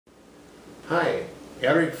Hi,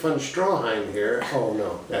 Eric von Stroheim here. Oh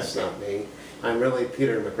no, that's not me. I'm really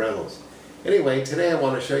Peter McReynolds. Anyway, today I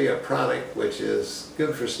want to show you a product which is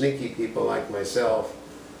good for sneaky people like myself.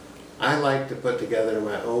 I like to put together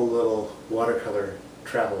my own little watercolor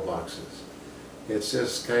travel boxes. It's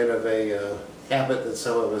just kind of a habit that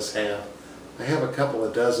some of us have. I have a couple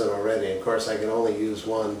of dozen already. Of course, I can only use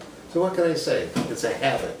one. So what can I say? It's a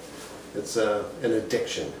habit. It's an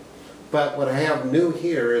addiction. But what I have new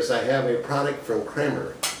here is I have a product from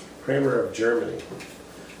Kremer. Kremer of Germany.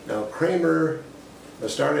 Now Kremer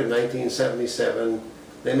was started in 1977.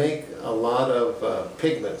 They make a lot of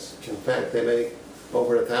pigments. In fact, they make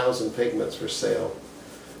over 1,000 pigments for sale.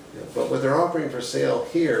 But what they're offering for sale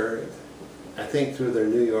here, I think through their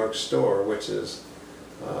New York store, which is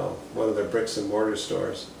one of their bricks and mortar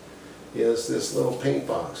stores, is this little paint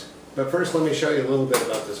box. But first let me show you a little bit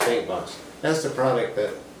about this paint box. That's the product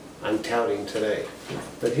that I'm touting today.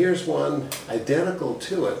 But here's one identical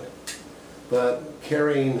to it, but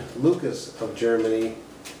carrying Lucas of Germany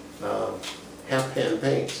half-pan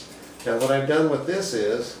paints. Now what I've done with this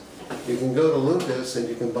is, you can go to Lucas and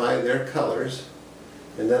you can buy their colors,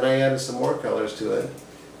 and then I added some more colors to it.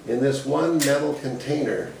 In this one metal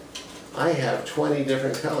container, I have 20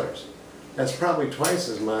 different colors. That's probably twice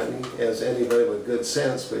as many as anybody with good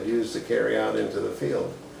sense would use to carry out into the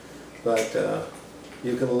field. But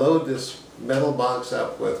you can load this metal box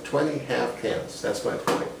up with 20 half pans. That's my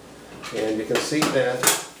point. And you can see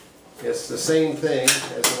that it's the same thing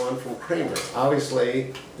as the one from Kremer.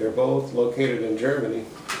 Obviously, they're both located in Germany,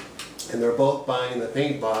 and they're both buying the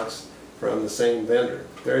paint box from the same vendor.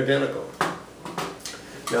 They're identical.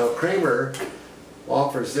 Now Kremer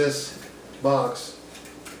offers this box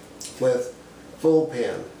with full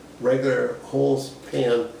pan, regular whole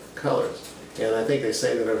pan colors. And I think they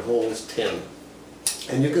say that it holds 10.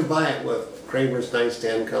 And you can buy it with Kremer's nice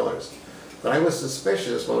 10 colors. But I was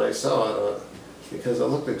suspicious when I saw it because it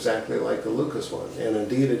looked exactly like the Lucas one. And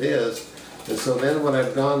indeed it is. And so then what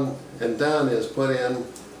I've gone and done is put in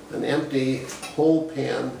an empty whole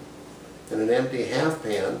pan and an empty half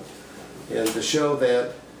pan, and to show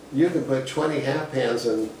that you can put 20 half pans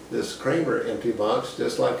in this Kremer empty box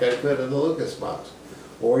just like I put in the Lucas box.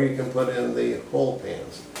 Or you can put in the whole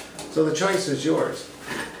pans. So the choice is yours.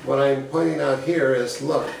 What I'm pointing out here is,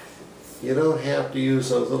 look, you don't have to use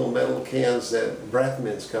those little metal cans that breath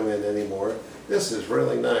mints come in anymore. This is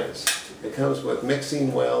really nice. It comes with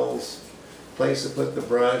mixing wells, place to put the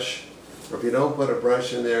brush, or if you don't put a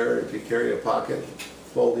brush in there, if you carry a pocket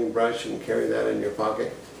folding brush and carry that in your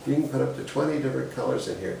pocket, you can put up to 20 different colors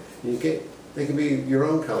in here. They can be your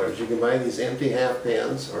own colors. You can buy these empty half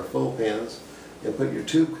pans or full pans and put your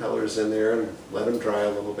tube colors in there and let them dry a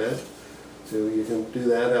little bit. So you can do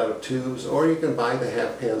that out of tubes, or you can buy the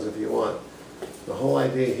half pans if you want. The whole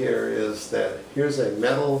idea here is that here's a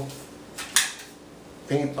metal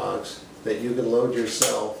paint box that you can load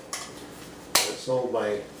yourself. It's sold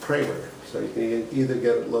by Kremer. So you can either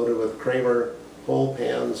get it loaded with Kremer whole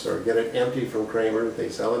pans or get it empty from Kremer. They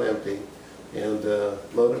sell it empty. And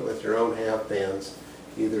load it with your own half pans.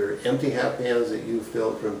 Either empty half pans that you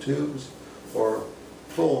filled from tubes, or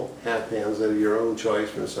full half pans that are your own choice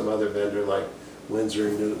from some other vendor like Winsor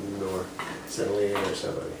 & Newton or St. Leon or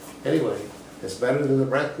somebody. Anyway, it's better than the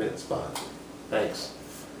breath mint spot. Thanks.